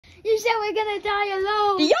You said we're gonna die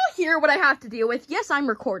alone. Do y'all hear what I have to deal with? Yes, I'm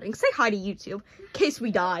recording. Say hi to YouTube in case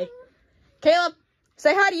we die. Caleb,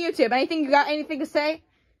 say hi to YouTube. You got anything to say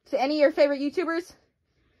to any of your favorite YouTubers?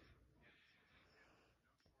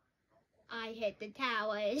 I hit the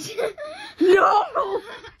towers. No!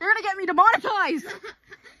 You're gonna get me demonetized!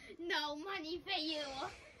 No money for you.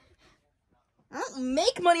 I don't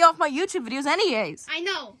make money off my YouTube videos anyways. I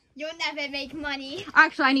know. You'll never make money.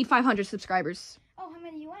 Actually, I need 500 subscribers. Oh, how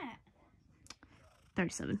many you at?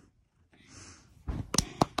 37.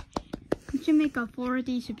 We should make a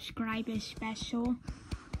 40 subscribers special.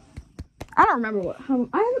 I don't remember what. I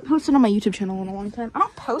haven't posted on my YouTube channel in a long time. I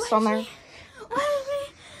don't post on there.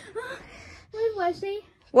 Where's Wesley?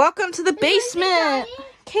 Welcome to the basement. Wesley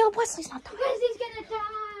Caleb, Wesley's not dying. Wesley's gonna die.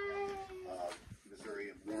 Missouri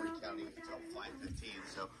and Warren County until 5:15.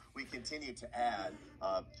 So we continue to add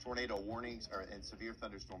tornado warnings and severe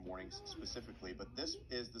thunderstorm warnings specifically. But this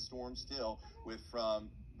is the storm still with from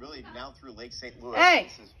really now through Lake St. Louis. Hey,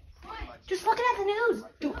 This is just looking at the news.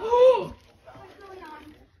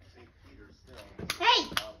 Hey!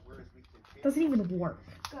 Doesn't even work.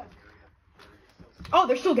 Oh,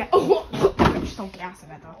 they're still gas. Oh, there's still gas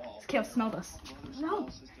in it though. Caleb smelled us. No.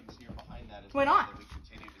 Why not?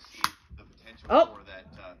 Oh.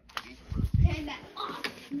 Turn that off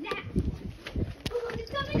now. Ooh,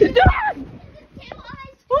 it's coming. Dad! Kill us.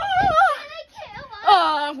 Kill us.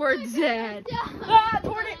 Oh, we're dead. Dad. Ah,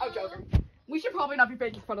 tornado. I'm joking. We should probably not be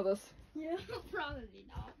making fun of this. Yeah, probably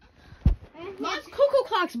not. Mom's cuckoo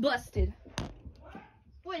clock's busted.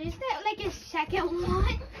 What is that? Like a second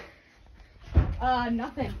one?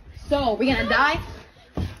 Nothing. So, we gonna die?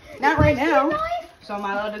 Not right now. So am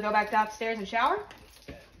I allowed to go back downstairs and shower?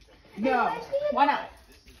 No. Why not?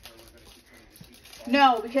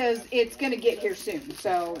 No, because it's gonna get here soon.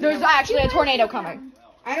 So There's actually a tornado coming.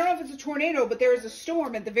 I don't know if it's a tornado, but there is a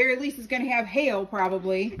storm. At the very least, it's gonna have hail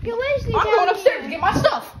probably. Get Wesley I'm down going upstairs to here. get my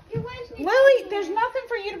stuff. Get Wesley Lily, down there's here. nothing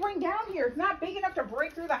for you to bring down here. It's not big enough to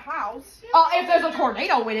break through the house. If there's a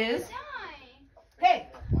tornado, it is. Die. Hey,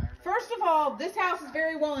 first of all, this house is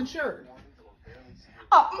very well insured.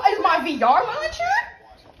 Is my VR well insured?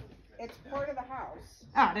 It's part of the house.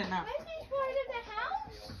 Oh, I didn't know. Wesley's part of the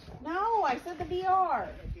house? No, I said the VR.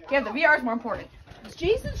 Yeah, the VR is more important.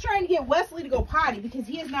 Jason's trying to get Wesley to go potty because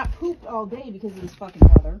he has not pooped all day because of this fucking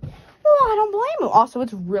weather. Oh, I don't blame him. Also,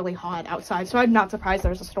 it's really hot outside, so I'm not surprised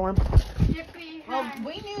there's a storm. Well,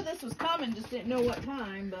 we knew this was coming, just didn't know what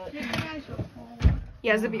time, but...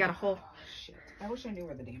 Yeah, Zippy got a hole. Shit, I wish I knew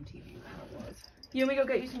where the damn TV remote was. You want me to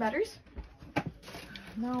go get you some batteries?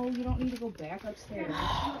 No, you don't need to go back upstairs.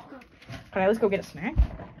 Alright, let's go get a snack.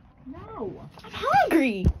 No, I'm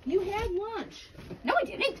hungry. you had lunch. No, I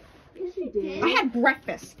didn't. Yes, you did. I had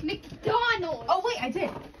breakfast. McDonald's. Oh, wait, I did.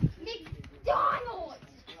 McDonald's.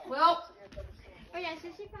 Well, Oh yeah, so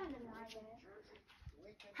she found a lighter.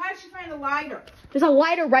 How did she find a lighter? there's a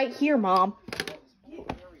lighter right here, Mom. Get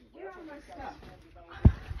on my stuff.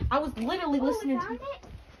 I was literally listening to... Found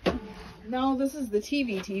it? No, this is the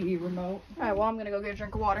TV remote. Alright, well, I'm gonna go get a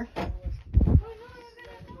drink of water. Oh no, you're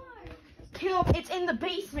gonna die. Caleb, it's in the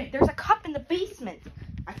basement. There's a cup in the basement.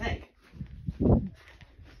 I think.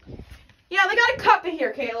 Yeah, they got a cup in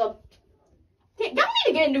here, Caleb. Yeah, y'all need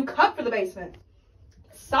to get a new cup for the basement.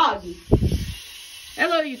 It's soggy.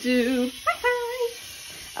 Hello, YouTube. Hi,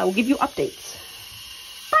 hi. I will give you updates.